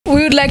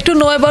we would like to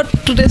know about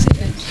today's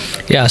event.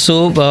 Yeah,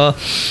 so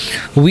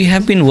we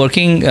have been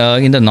working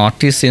in the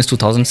Northeast since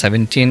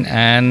 2017,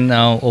 and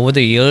over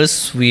the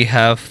years we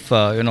have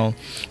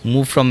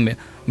moved from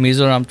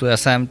Mizoram to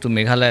Assam to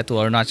Meghalaya to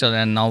Arunachal,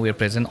 and now we are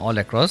present all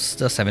across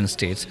the 7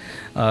 states.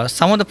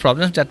 Some of the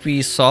problems that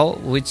we saw,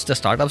 which the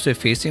startups were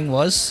facing,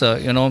 was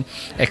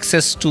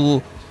access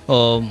to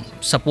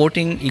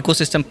supporting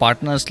ecosystem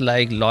partners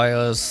like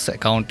lawyers,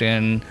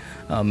 accountant,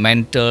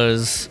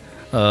 mentors,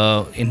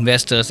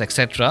 investors,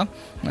 etc.,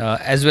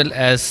 as well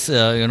as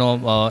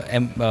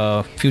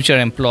future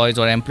employees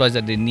or employees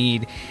that they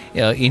need,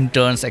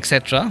 interns,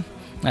 etc.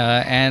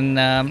 And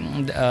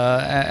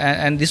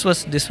this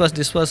was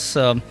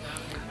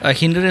a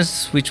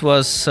hindrance which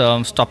was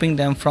stopping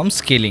them from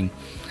scaling,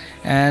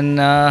 and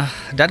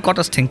that got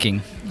us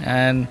thinking,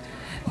 and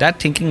that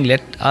thinking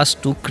led us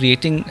to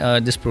creating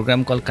this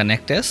program called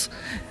Connect.X.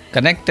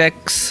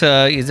 Connect.X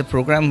is a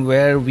program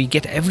where we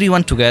get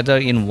everyone together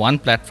in one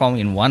platform,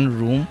 in one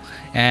room,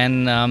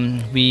 and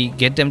we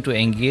get them to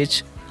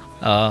engage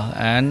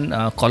and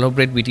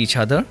collaborate with each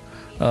other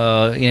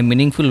in a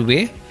meaningful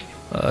way,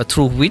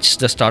 through which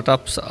the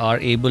startups are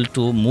able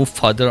to move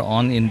further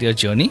on in their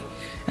journey.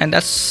 And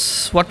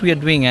that's what we are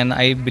doing, and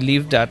I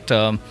believe that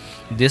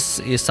this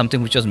is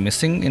something which was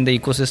missing in the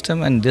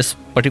ecosystem, and this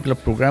particular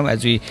program,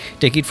 as we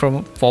take it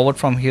forward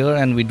from here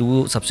and we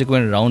do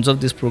subsequent rounds of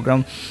this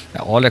program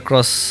all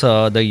across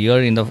the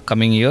year, in the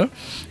coming year,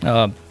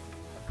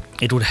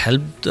 it would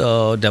help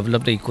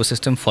develop the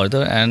ecosystem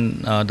further,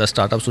 and the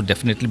startups would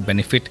definitely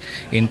benefit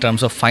in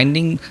terms of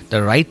finding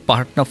the right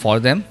partner for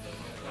them,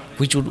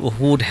 who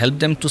would help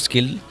them to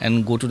scale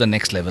and go to the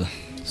next level.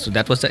 So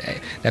that was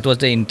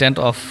the intent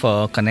of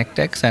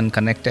Connect.X, and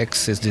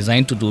Connect.X is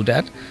designed to do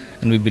that,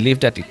 and we believe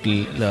that it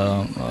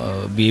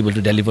will be able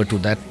to deliver to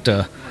that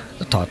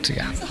thought.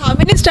 Yeah. So how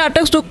many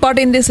startups took part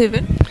in this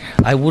event?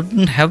 I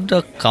wouldn't have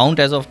the count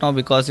as of now,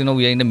 because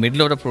we are in the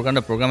middle of the program.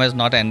 The program has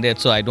not ended,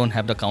 so I don't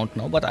have the count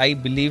now. But I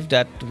believe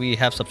that we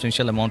have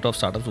substantial amount of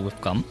startups who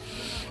have come.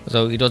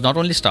 So it was not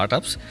only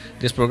startups.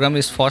 This program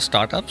is for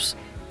startups,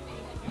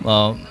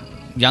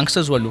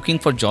 youngsters who are looking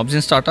for jobs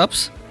in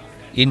startups,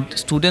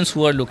 students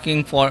who are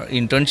looking for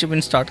internship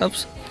in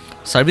startups,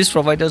 service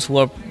providers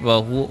who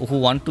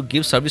want to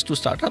give service to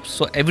startups.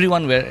 So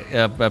everyone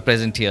were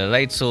present here,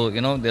 right? So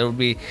it will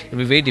be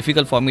very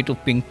difficult for me to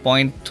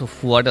pinpoint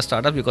who are the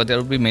startups, because there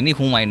will be many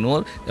whom I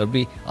know, there will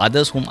be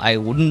others whom I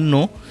wouldn't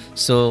know.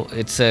 So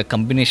it's a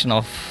combination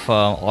of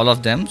all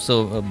of them.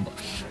 So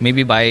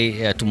maybe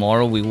by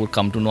tomorrow we would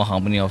come to know how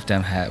many of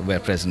them were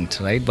present,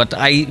 right? But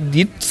I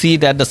did see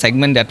that the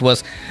segment that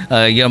was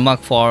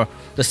earmarked for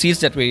the seats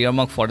that were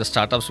earmarked for the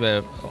startups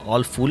were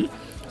all full.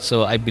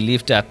 So I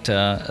believe that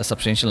a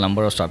substantial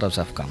number of startups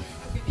have come.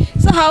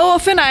 So how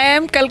often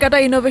IIM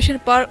Calcutta Innovation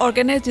Park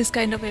organizes this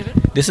kind of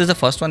event? This is the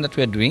first one that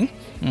we are doing.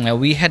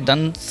 We had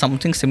done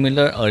something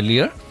similar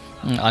earlier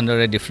under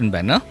a different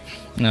banner,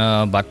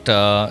 but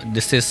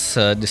this is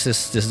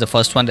the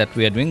first one that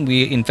we are doing.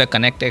 In fact,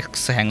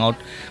 Connect.X Hangout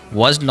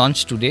was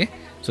launched today,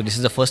 so this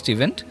is the first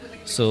event.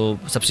 So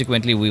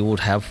subsequently we would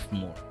have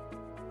more.